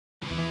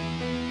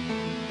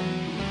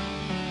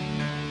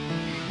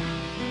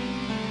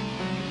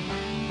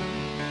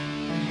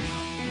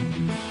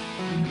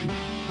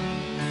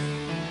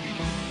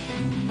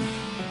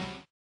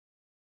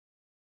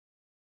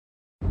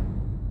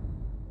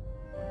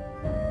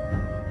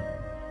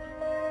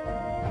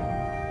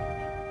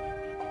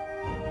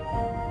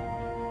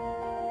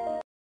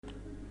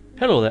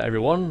Hello there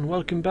everyone,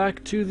 welcome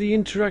back to the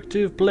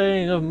interactive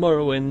playing of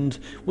Morrowind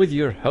with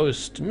your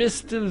host,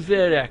 Mr.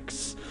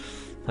 Verex.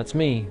 That's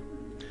me.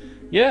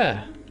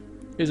 Yeah,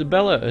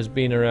 Isabella has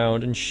been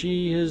around and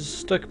she has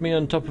stuck me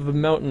on top of a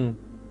mountain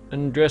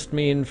and dressed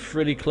me in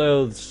frilly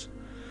clothes.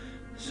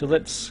 So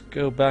let's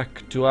go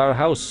back to our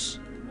house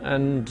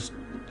and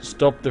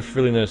stop the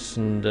frilliness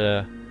and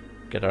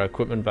get our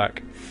equipment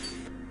back.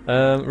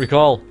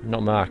 Recall,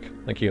 not Mark,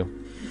 thank you.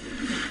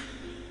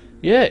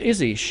 Yeah,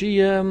 Izzy, she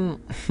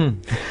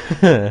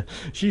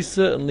she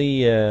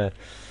certainly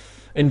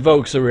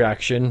invokes a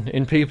reaction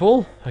in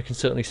people. I can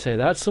certainly say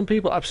that. Some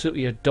people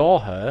absolutely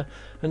adore her,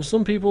 and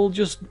some people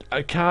just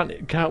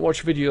can't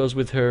watch videos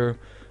with her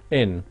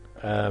in.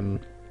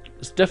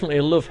 It's definitely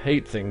a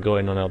love-hate thing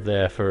going on out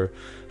there for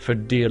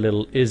dear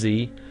little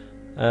Izzy.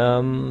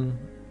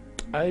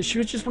 She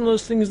was just one of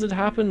those things that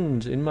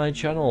happened in my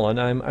channel, and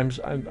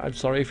I'm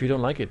sorry if you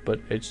don't like it, but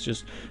it's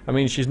just, I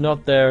mean, she's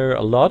not there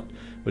a lot,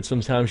 but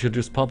sometimes she'll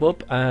just pop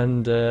up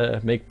and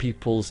make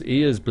people's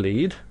ears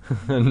bleed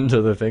and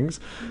other things.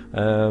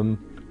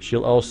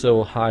 She'll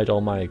also hide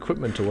all my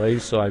equipment away,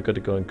 so I've got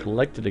to go and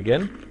collect it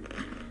again.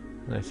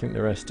 And I think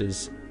the rest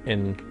is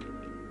in.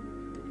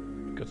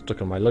 Got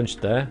stuck on my lunch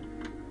there.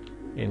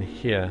 In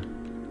here.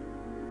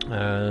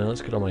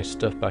 Let's get all my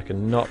stuff back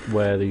and not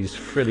wear these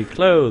frilly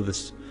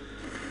clothes.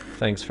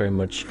 Thanks very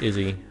much,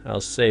 Izzy.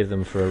 I'll save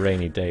them for a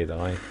rainy day,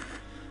 though.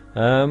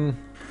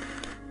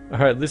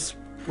 Alright, this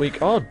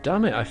week. Oh,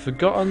 damn it! I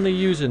forgot on the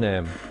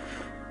username.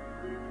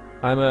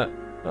 I'm a.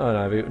 Oh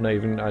no, not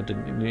even. I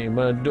didn't even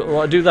want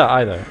to do that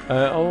either.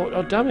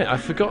 Oh, damn it! I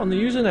forgot on the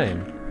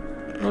username.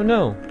 Oh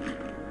no.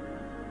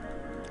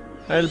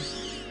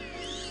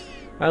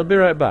 I'll be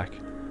right back.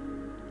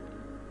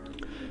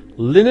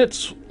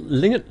 Linux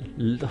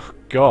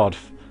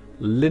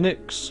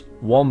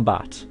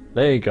Wombat.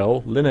 There you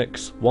go,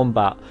 Linux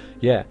Wombat.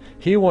 Yeah,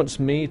 he wants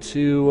me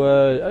to.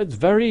 It's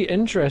very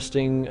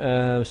interesting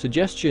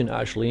suggestion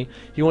actually.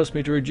 He wants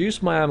me to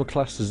reduce my armor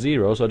class to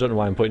 0, so I don't know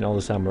why I'm putting all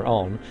this armor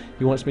on.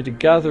 He wants me to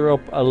gather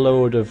up a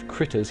load of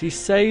critters. He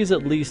says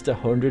at least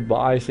 100, but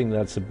I think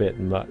that's a bit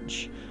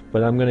much.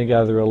 But I'm going to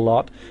gather a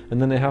lot,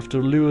 and then I have to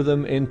lure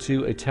them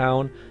into a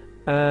town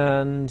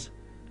and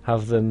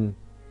have the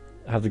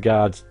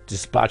guards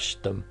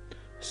dispatch them.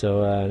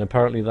 So, and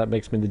apparently that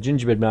makes me the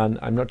gingerbread man.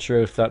 I'm not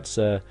sure if that's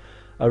a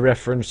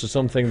reference to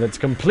something that's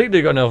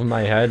completely gone over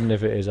my head, and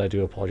if it is, I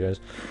do apologise.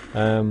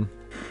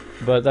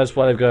 But that's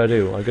what I've got to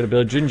do. I've got to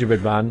build a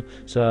gingerbread man,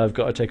 so I've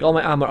got to take all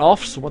my armour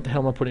off. So what the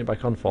hell am I putting it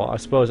back on for? I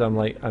suppose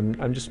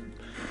I'm just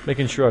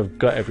making sure I've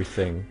got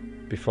everything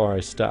before I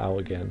start out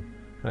again.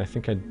 I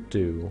think I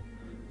do.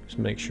 Just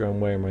make sure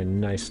I'm wearing my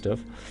nice stuff.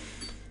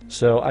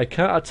 So I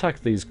can't attack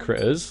these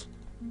critters.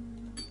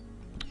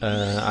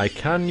 I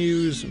can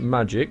use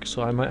magic,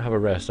 so I might have a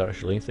rest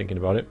actually, thinking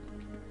about it.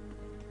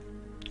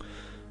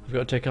 I've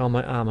got to take all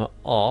my armour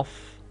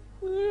off.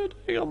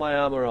 Take all my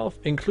armour off,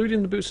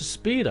 including the boots of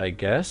speed, I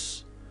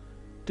guess.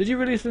 Did you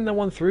really think that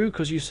one through?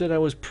 Because you said I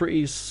was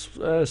pretty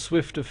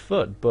swift of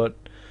foot, but,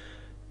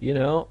 you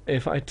know,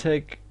 if I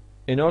take,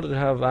 in order to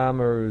have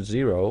armour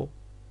 0,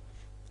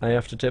 I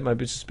have to take my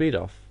boots of speed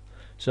off.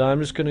 So I'm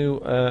just going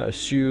to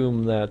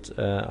assume that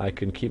I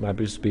can keep my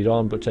boots of speed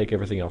on, but take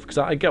everything off. Because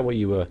I get what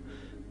you were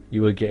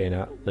getting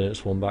at,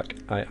 Linux Wombat.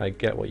 I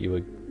get what you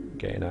were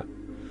getting at.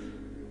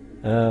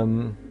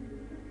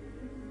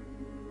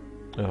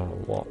 Oh,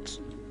 what?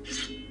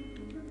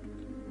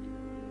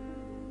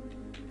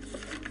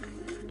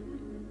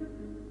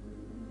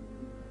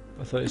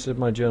 I thought it said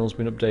my journal's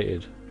been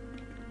updated.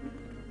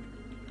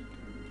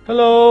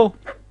 Hello!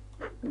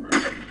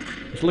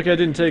 It's lucky I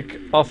didn't take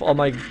off all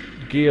my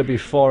gear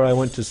before I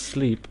went to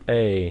sleep.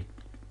 Alright,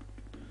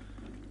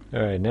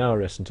 now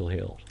rest until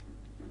healed.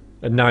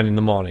 At 9 in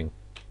the morning.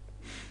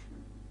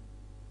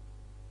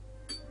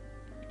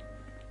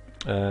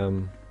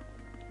 Alright,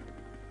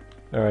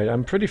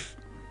 I'm pretty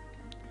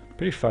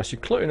fast. You're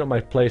cluttering up my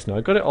place now.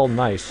 I got it all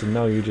nice, and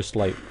now you're just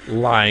like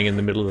lying in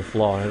the middle of the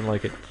floor. I don't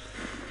like it.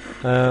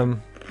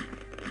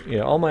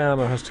 Yeah, all my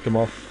armor has to come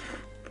off.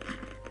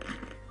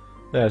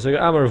 There, so I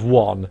got armor of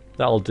 1.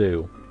 That'll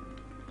do.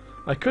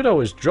 I could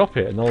always drop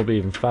it, and that'll be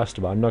even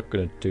faster, but I'm not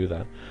going to do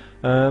that.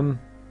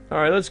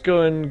 Alright, let's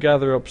go and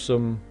gather up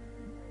some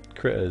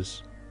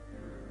critters.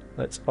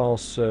 Let's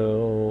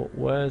also.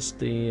 Where's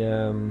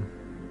the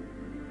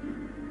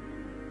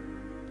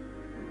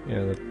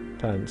yeah, the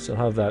pants. I'll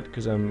have that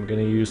because I'm going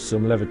to use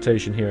some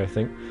levitation here, I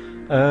think.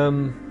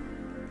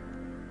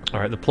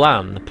 Alright, the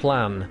plan.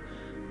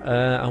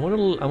 I want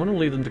to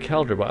lead them to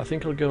Caldera, but I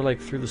think I'll go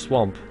like through the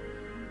swamp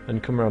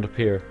and come around up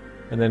here,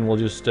 and then we'll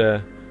just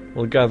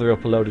we'll gather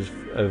up a load of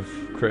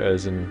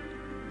critters and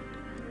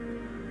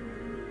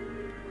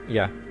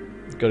yeah,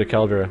 go to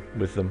Caldera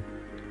with them.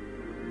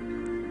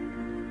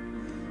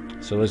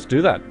 So let's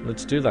do that.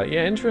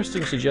 Yeah,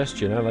 interesting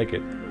suggestion. I like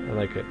it.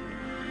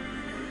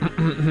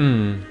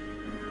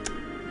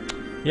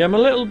 Yeah, I'm a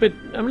little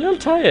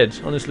tired,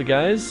 honestly,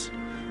 guys.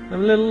 I've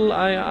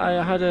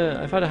had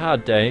a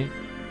hard day.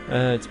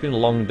 It's been a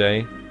long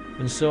day,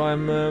 and so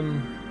I'm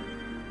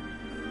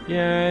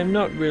Yeah, I'm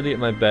not really at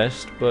my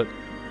best, but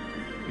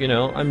you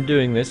know, I'm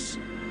doing this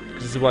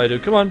because this is what I do.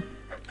 Come on.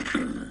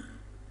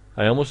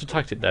 I almost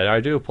attacked it there. I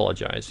do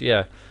apologize.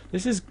 Yeah,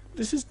 this is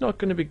not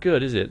going to be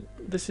good, is it?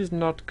 This is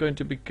not going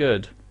to be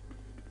good.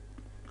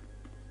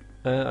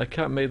 I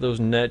can't make those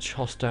Netch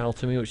hostile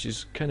to me, which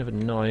is kind of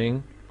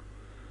annoying.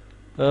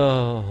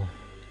 Oh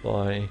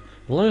boy!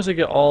 As long as I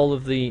get all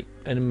of the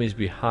enemies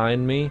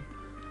behind me,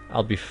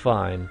 I'll be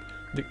fine.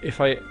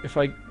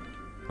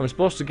 I'm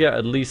supposed to get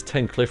at least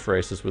 10 cliff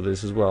races with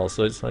this as well.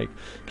 So it's like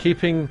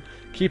keeping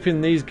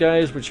these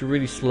guys, which are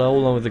really slow,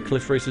 along with the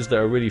cliff races that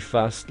are really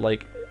fast,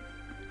 like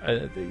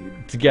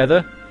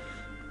together.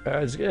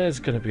 It's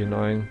going to be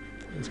annoying.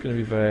 It's going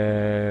to be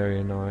very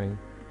annoying.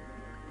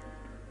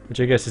 Which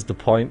I guess is the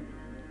point.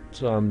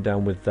 So I'm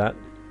down with that.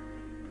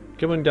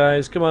 Come on,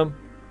 guys, come on.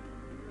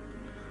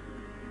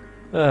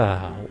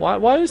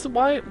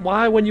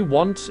 Why when you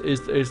want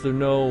is there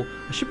no?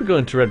 I should be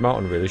going to Red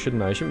Mountain really,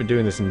 shouldn't I? I shouldn't be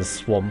doing this in the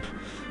swamp.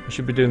 I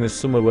should be doing this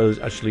somewhere where there's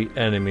actually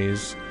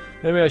enemies.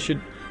 Maybe I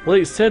should. Well,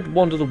 it said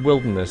wander the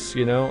wilderness,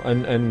 you know,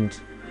 and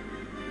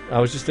I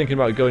was just thinking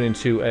about going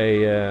into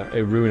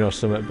a ruin or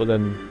something, but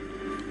then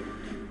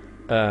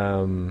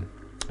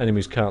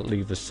enemies can't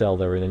leave the cell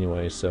they're in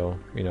anyway, so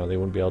you know they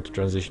won't be able to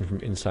transition from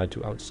inside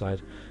to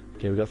outside.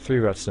 Okay, we've got 3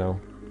 rats now.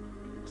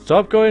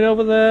 Stop going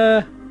over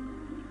there!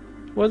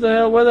 Where the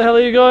hell are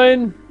you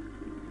going?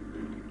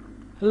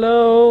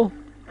 Hello?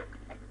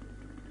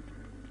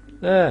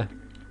 There.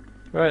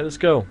 Right, let's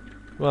go.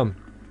 Come on.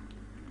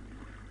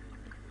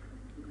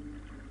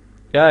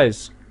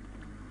 Guys.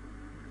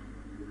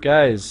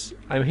 Guys,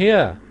 I'm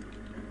here.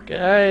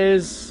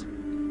 Guys.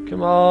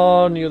 Come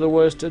on, you're the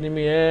worst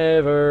enemy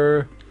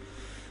ever.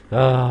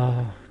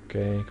 Ah,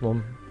 okay, come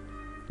on.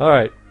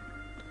 Alright.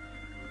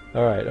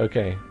 Alright,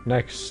 okay.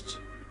 Next.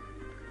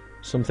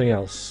 Something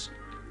else.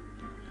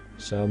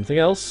 Something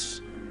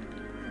else.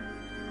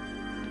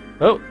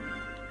 Oh!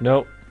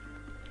 No.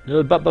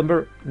 Little butt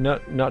bumper. No,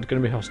 not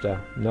gonna be hostile.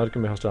 Not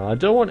gonna be hostile. I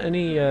don't want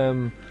any,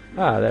 there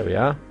we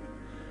are.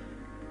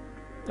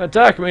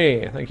 Attack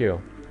me! Thank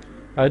you.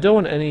 I don't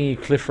want any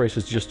cliff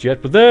races just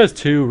yet, but there's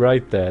 2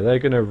 right there. They're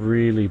gonna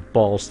really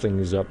balls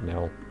things up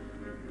now.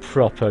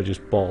 Proper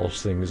just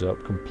balls things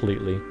up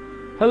completely.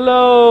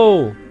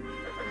 Hello!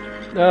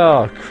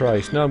 Oh,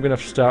 Christ. Now I'm gonna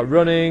have to start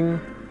running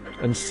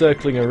and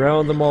circling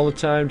around them all the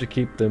time to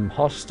keep them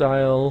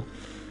hostile.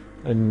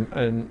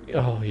 And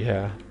oh,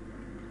 yeah.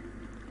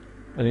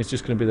 And he's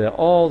just gonna be there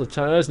all the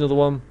time. There's another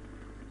one.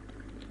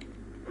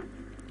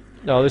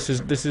 No, this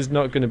is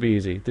not gonna be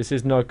easy. This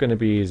is not gonna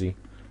be easy.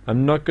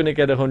 I'm not gonna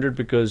get 100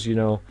 because, you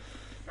know,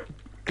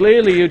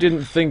 clearly you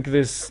didn't think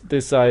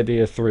this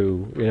idea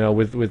through, you know,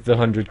 with the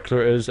 100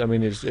 critters. I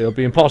mean, it'll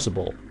be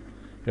impossible.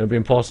 It'll be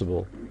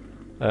impossible.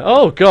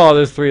 Oh god,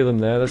 there's 3 of them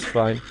there. That's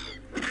fine.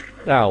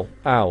 Ow,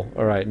 ow.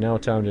 Alright, now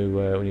time to,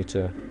 we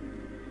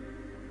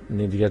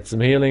need to get some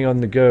healing on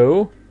the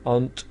go.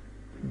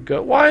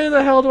 Go. Why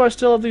the hell do I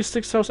still have these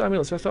 6 house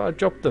amulets? I thought I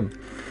dropped them.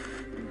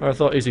 Or I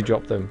thought Izzy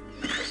dropped them.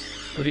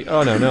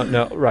 Oh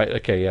no. Right,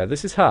 okay, yeah,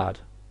 this is hard.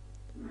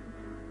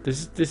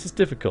 This is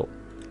difficult.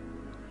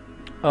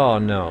 Oh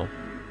no.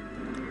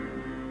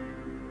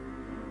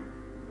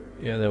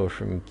 Yeah, they were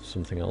from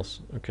something else.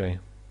 Okay.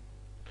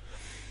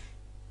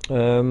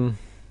 Oh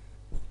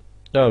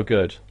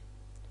good.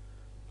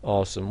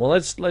 Awesome. Well,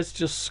 let's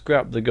just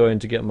scrap the going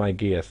to get my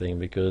gear thing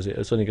because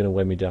it's only going to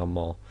weigh me down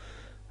more.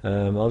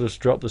 I'll just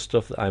drop the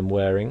stuff that I'm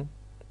wearing.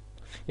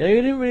 Yeah,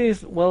 you didn't really.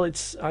 Well,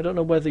 I don't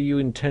know whether you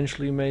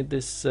intentionally made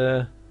this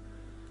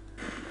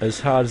as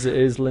hard as it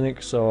is,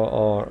 Linux,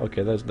 or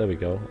okay, there we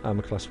go. I'm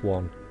a class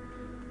 1,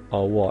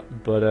 or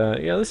what?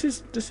 But yeah, this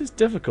is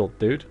difficult,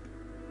 dude.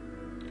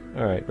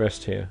 All right,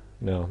 rest here.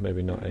 No,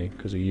 maybe not,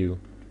 because of you.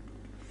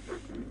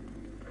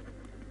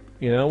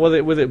 You know,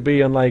 with it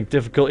being like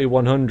difficulty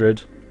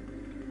 100.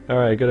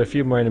 Alright, got a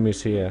few more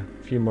enemies here.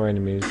 A few more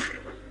enemies.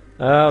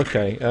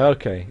 Okay.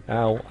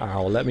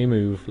 Ow. Let me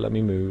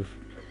move.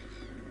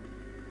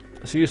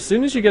 See, as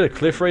soon as you get a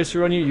cliff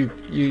racer on you're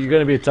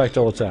going to be attacked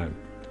all the time.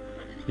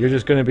 You're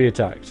just going to be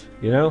attacked,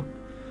 you know?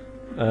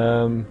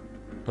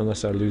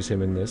 Unless I lose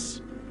him in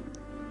this.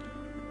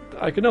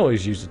 I can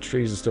always use the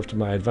trees and stuff to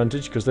my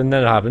advantage, because then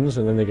that happens,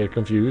 and then they get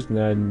confused, and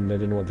then they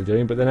don't know what they're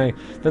doing, but then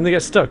they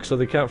get stuck, so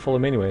they can't follow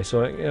me anyway,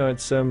 so, you know,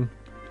 it's, and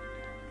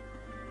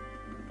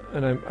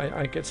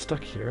I get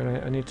stuck here,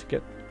 and I need to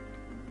get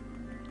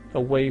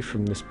away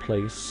from this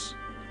place.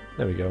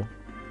 There we go.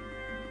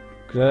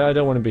 Because I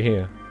don't want to be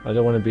here. I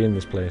don't want to be in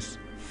this place.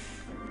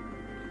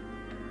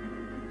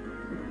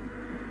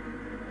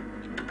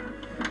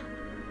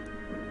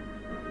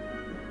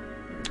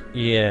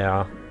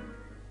 Yeah.